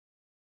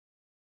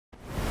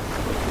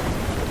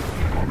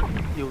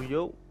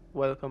Yo,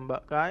 welcome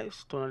back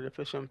guys to another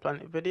Fishing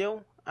Planet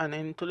video, and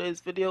in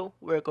today's video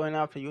we're going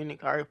after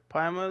unique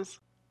Arapiamas.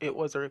 It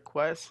was a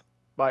request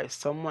by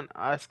someone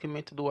asking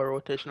me to do a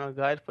rotational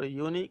guide for the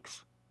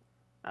uniques,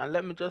 and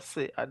let me just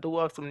say I do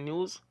have some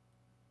news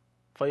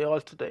for y'all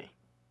today.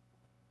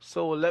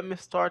 So let me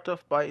start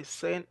off by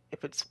saying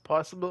if it's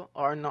possible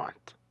or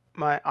not.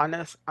 My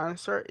honest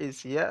answer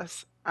is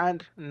yes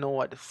and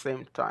no at the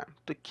same time.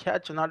 To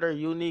catch another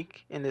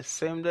unique in the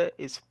same day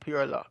is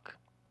pure luck.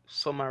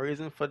 So my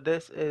reason for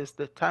this is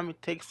the time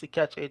it takes to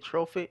catch a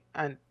trophy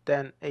and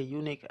then a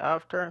unique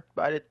after.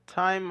 By the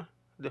time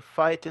the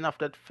fighting of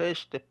that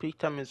fish, the peak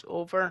time is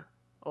over,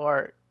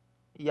 or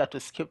you have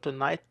to skip to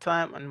night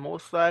time and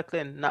most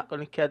likely not going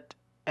to catch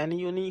any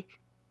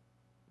unique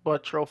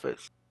but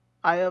trophies.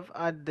 I have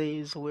had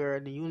days where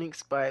the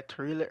uniques bite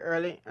really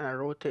early and I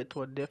rotate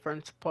to a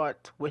different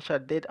spot, which I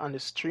did on the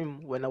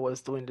stream when I was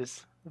doing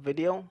this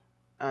video.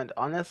 And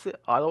honestly,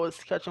 all I was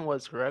catching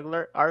was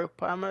regular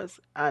Arapamas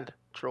and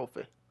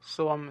trophy.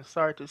 So I'm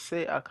sorry to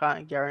say I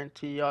can't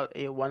guarantee y'all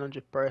a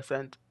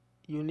 100%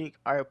 unique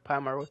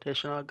Arapama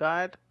rotational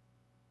guide.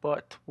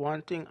 But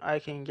one thing I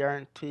can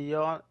guarantee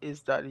y'all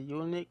is that the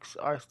uniques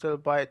are still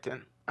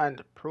biting.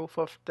 And proof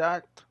of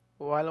that,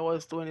 while I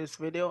was doing this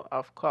video,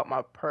 I've caught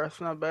my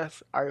personal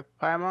best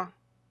Arapaima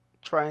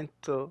trying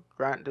to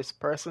grant this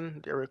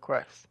person their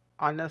request.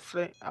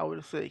 Honestly, I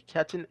would say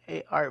catching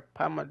a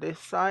Arapaima this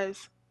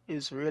size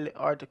is really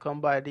hard to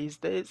come by these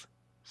days.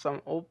 So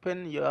I'm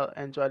hoping you'll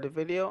enjoy the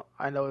video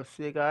and I will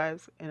see you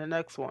guys in the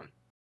next one.